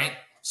 right?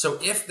 So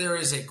if there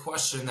is a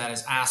question that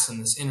is asked in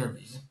this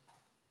interview,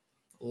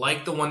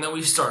 like the one that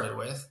we started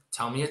with,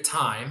 tell me a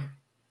time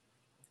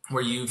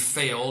where you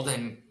failed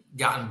and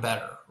gotten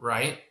better,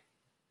 right?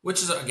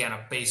 Which is, again,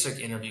 a basic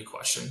interview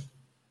question.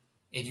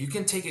 If you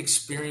can take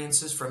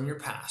experiences from your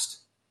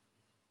past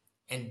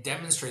and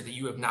demonstrate that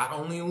you have not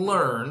only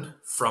learned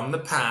from the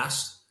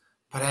past,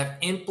 but have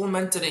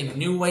implemented a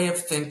new way of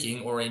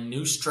thinking or a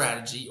new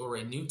strategy or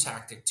a new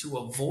tactic to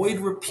avoid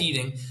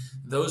repeating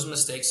those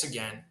mistakes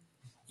again,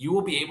 you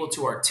will be able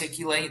to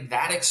articulate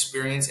that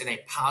experience in a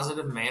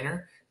positive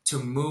manner to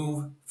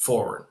move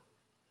forward.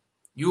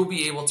 You will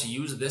be able to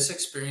use this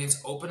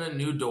experience, open a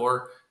new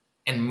door,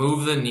 and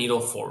move the needle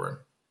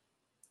forward.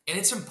 And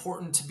it's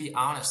important to be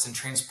honest and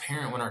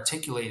transparent when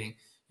articulating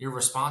your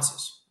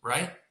responses,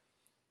 right?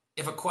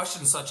 If a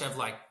question such as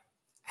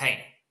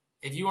hey,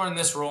 if you are in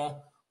this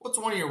role, what's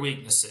one of your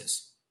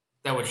weaknesses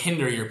that would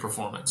hinder your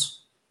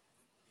performance?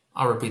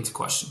 I'll repeat the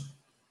question.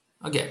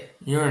 Again,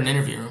 you're in an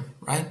interview room,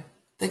 right?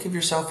 Think of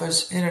yourself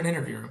as in an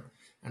interview room,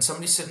 and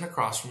somebody sitting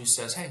across from you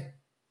says, hey,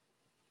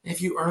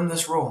 if you earn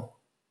this role,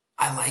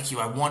 I like you.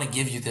 I want to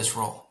give you this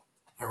role.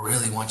 I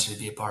really want you to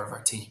be a part of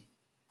our team.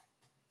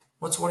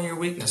 What's one of your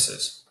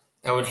weaknesses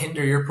that would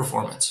hinder your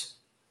performance?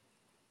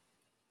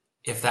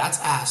 If that's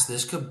asked,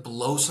 this could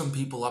blow some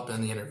people up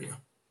in the interview.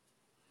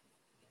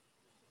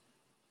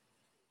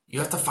 You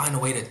have to find a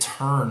way to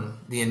turn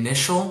the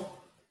initial,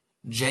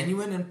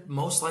 genuine, and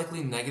most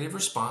likely negative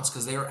response,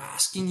 because they are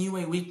asking you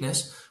a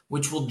weakness,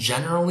 which will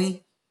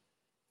generally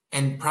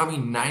and probably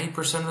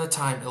 90% of the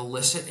time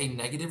elicit a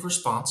negative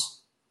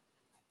response.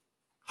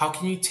 How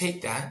can you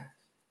take that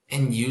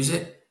and use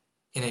it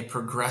in a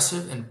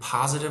progressive and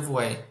positive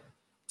way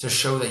to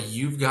show that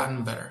you've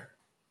gotten better?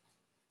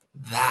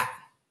 That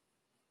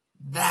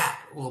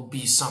will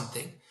be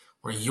something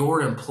where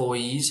your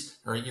employees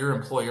or your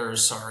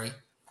employers,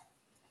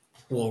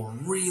 will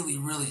really,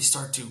 really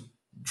start to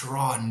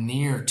draw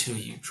near to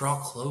you, draw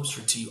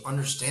closer to you,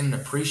 understand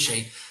and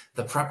appreciate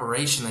the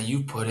preparation that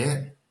you've put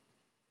in.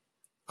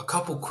 A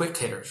couple quick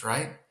hitters,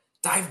 right?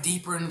 Dive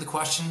deeper into the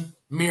question,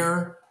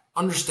 mirror,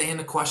 understand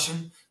the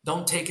question.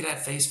 Don't take it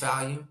at face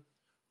value.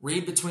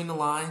 Read between the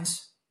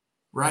lines,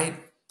 right?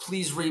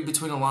 Please read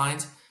between the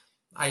lines.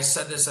 I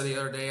said this the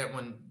other day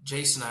when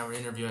Jason and I were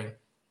interviewing.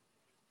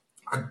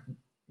 A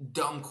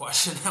dumb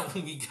question that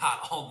we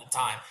got all the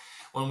time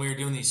when we were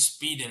doing these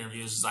speed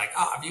interviews is like,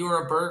 if you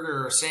were a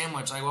burger or a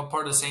sandwich, like what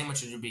part of the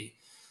sandwich would you be?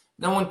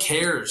 No one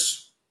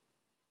cares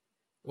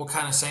what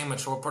kind of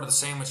sandwich or what part of the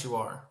sandwich you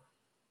are.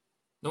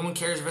 No one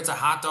cares if it's a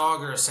hot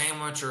dog or a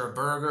sandwich or a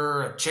burger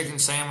or a chicken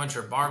sandwich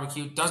or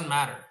barbecue. It doesn't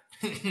matter.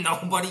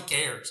 Nobody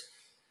cares.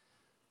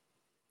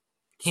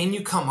 Can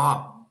you come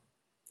up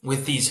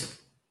with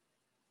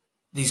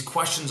these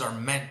questions are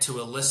meant to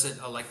elicit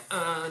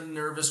a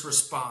nervous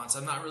response?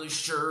 I'm not really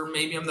sure.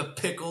 Maybe I'm the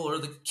pickle or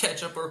the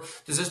ketchup, or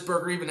does this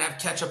burger even have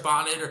ketchup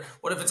on it? Or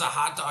what if it's a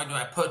hot dog? Do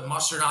I put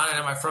mustard on it?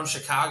 Am I from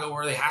Chicago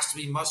where there has to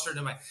be mustard?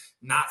 Am I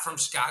not from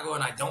Chicago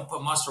and I don't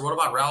put mustard? What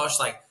about relish?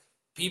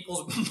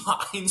 People's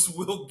minds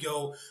will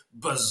go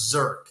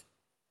berserk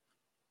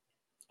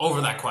over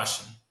that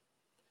question.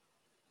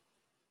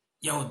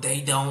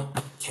 They don't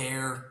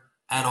care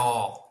at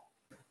all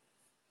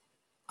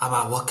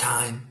about what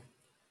kind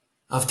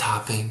of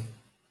topping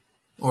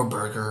or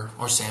burger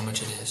or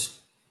sandwich it is.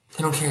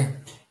 They don't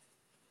care.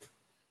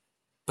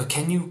 But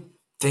can you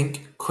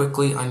think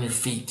quickly on your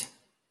feet?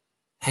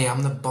 Hey,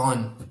 I'm the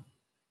bun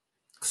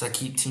because I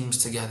keep teams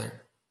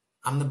together.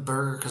 I'm the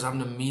burger because I'm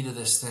the meat of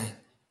this thing.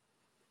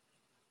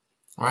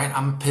 Right?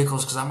 I'm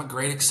pickles because I'm a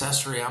great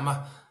accessory. I'm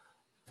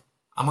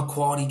a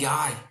quality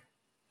guy.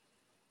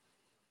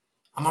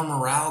 I'm a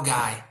morale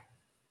guy.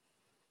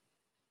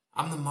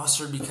 I'm the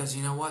mustard because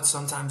you know what?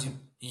 Sometimes you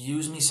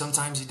use me,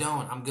 sometimes you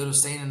don't. I'm good at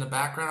staying in the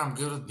background. I'm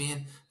good at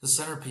being the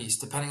centerpiece.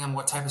 Depending on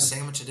what type of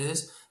sandwich it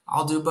is,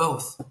 I'll do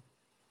both.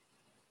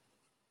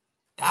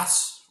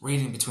 That's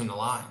reading between the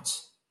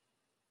lines.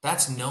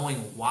 That's knowing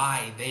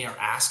why they are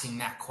asking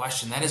that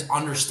question. That is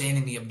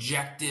understanding the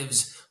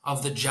objectives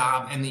of the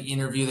job and the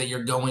interview that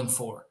you're going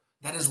for.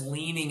 That is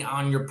leaning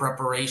on your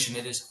preparation.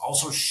 It is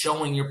also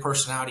showing your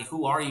personality.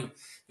 Who are you?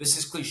 This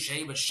is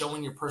cliche, but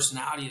showing your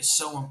personality is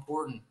so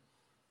important.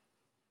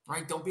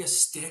 Right? Don't be a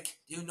stick.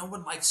 Dude, no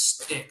one likes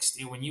sticks,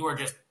 dude. When you are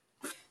just...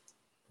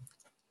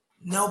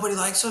 Nobody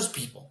likes those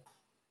people.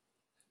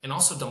 And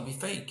also, don't be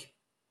fake.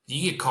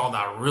 You get called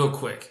out real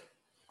quick.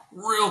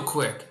 Real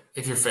quick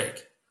if you're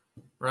fake.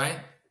 Right?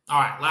 All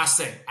right, last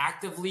thing.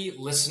 Actively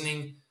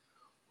listening.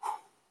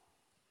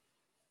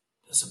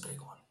 That's a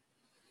big one.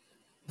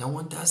 No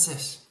one does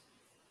this.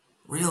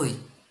 Really.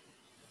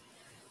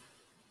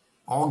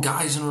 All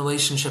guys in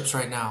relationships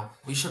right now,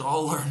 we should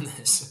all learn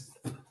this.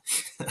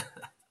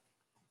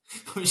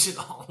 We should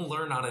all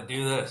learn how to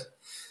do this.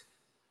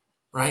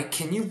 Right?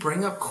 Can you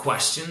bring up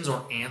questions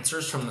or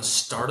answers from the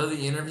start of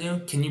the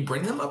interview? Can you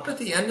bring them up at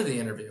the end of the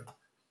interview?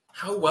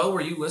 How well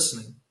were you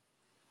listening?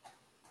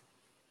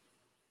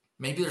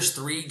 Maybe there's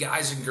 3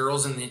 guys and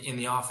girls in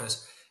the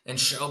office, and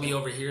Shelby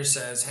over here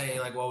says, hey,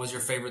 what was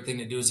your favorite thing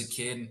to do as a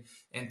kid?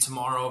 And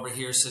Tamara over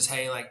here says,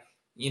 hey,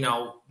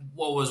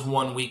 what was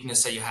one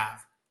weakness that you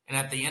have? And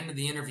at the end of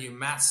the interview,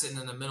 Matt's sitting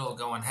in the middle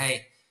going,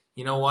 hey,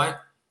 you know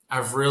what?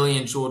 I've really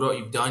enjoyed what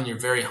you've done. You're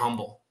very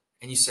humble.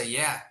 And you say,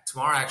 yeah,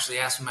 Tamara actually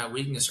asked me my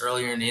weakness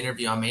earlier in the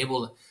interview. I'm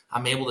able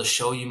to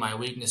show you my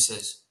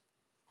weaknesses.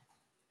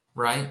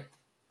 Right?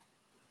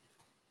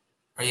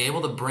 Are you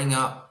able to bring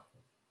up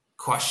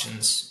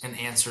questions and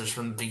answers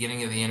from the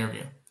beginning of the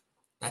interview?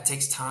 That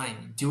takes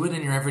time. Do it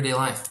in your everyday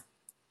life.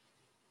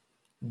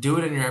 Do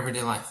it in your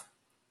everyday life.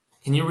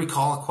 Can you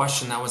recall a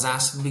question that was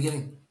asked at the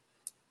beginning?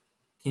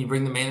 Can you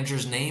bring the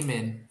manager's name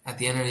in at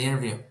the end of the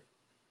interview?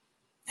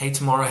 Hey,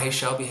 Tamara. Hey,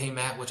 Shelby. Hey,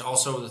 Matt. Which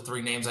also are the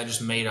 3 names I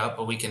just made up,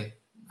 but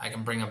I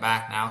can bring them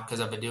back now because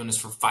I've been doing this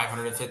for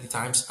 550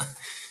 times.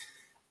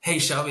 Hey,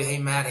 Shelby. Hey,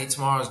 Matt. Hey,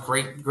 Tamara. It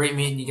was great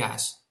meeting you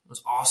guys. It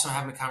was awesome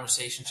having a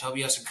conversation.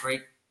 Shelby asked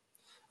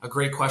a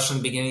great question at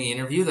the beginning of the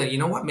interview that, you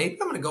know what, maybe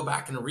I'm going to go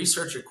back and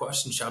research your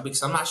question, Shelby,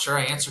 because I'm not sure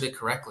I answered it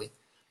correctly.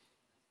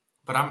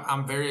 But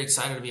I'm very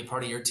excited to be a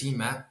part of your team,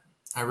 Matt.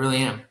 I really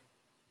am.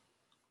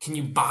 Can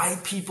you buy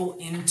people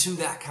into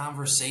that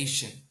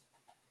conversation?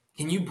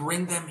 Can you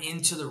bring them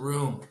into the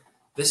room?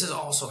 This is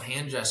also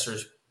hand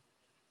gestures.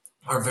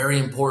 are very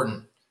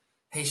important.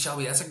 Hey,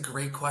 Shelby, that's a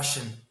great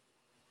question.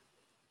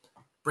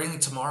 Bringing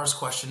tomorrow's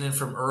question in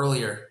from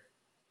earlier,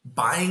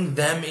 buying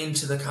them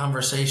into the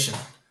conversation,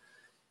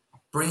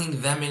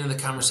 bringing them into the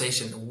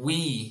conversation.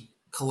 We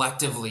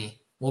collectively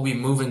will be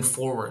moving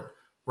forward,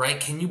 right?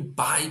 Can you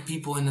buy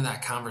people into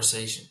that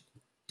conversation?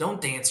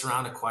 Don't dance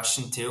around a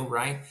question too,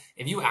 right?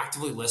 If you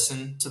actively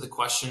listen to the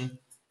question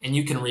and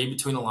you can read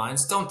between the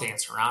lines, don't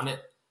dance around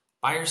it.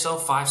 Buy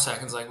yourself 5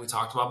 seconds, like we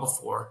talked about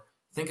before.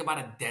 Think about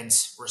a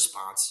dense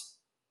response.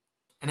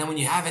 And then when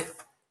you have it,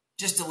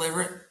 just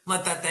deliver it.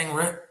 Let that thing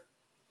rip.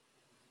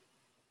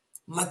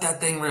 Let that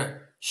thing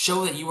rip.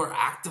 Show that you are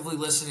actively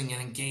listening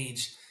and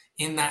engaged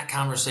in that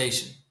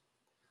conversation.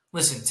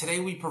 Listen, today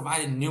we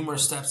provided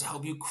numerous steps to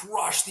help you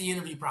crush the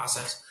interview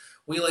process.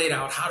 We laid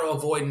out how to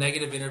avoid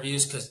negative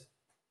interviews because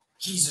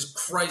Jesus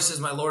Christ is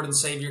my Lord and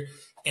Savior,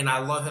 and I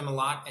love him a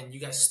lot, and you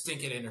guys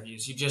stink at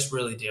interviews. You just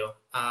really do.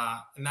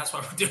 And that's why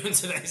we're doing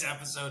today's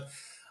episode.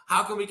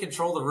 How can we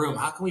control the room?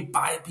 How can we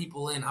buy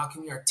people in? How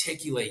can we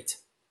articulate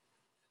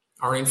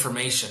our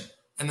information?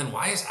 And then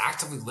why is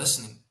actively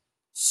listening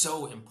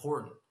so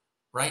important,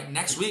 right?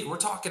 Next week, we're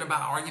talking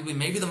about arguably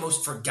maybe the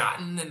most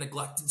forgotten and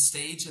neglected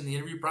stage in the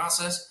interview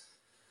process.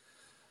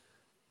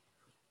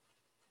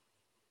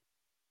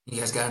 You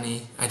guys got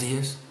any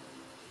ideas?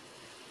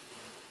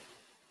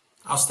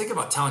 I was thinking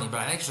about telling you, but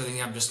I actually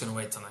think I'm just going to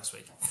wait till next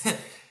week.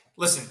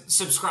 Listen,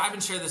 subscribe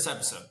and share this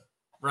episode,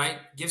 right?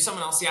 Give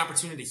someone else the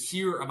opportunity to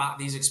hear about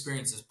these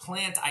experiences.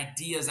 Plant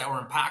ideas that were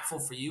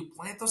impactful for you.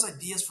 Plant those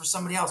ideas for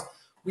somebody else.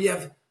 We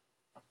have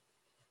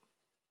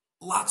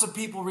lots of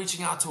people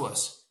reaching out to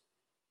us.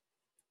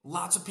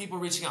 Lots of people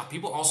reaching out.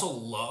 People also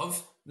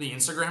love the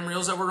Instagram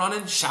reels that we're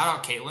running. Shout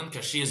out Caitlin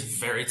because she is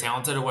very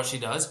talented at what she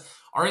does.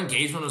 Our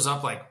engagement was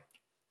up like,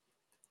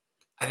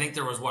 I think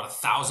there was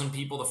 1,000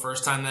 people the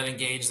first time that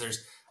engaged.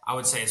 I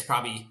would say it's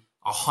probably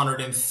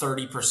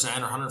 130%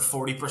 or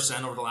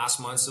 140% over the last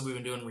month that we've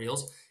been doing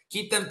reels.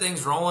 Keep them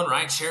things rolling,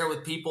 right? Share it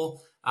with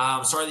people.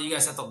 Sorry that you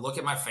guys have to look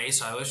at my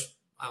face. I wish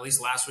at least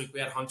last week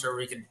we had Hunter where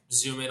we could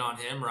zoom in on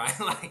him, right?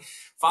 Like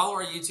follow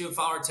our YouTube,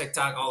 follow our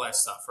TikTok, all that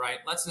stuff, right?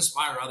 Let's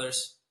inspire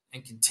others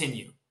and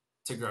continue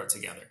to grow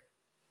together.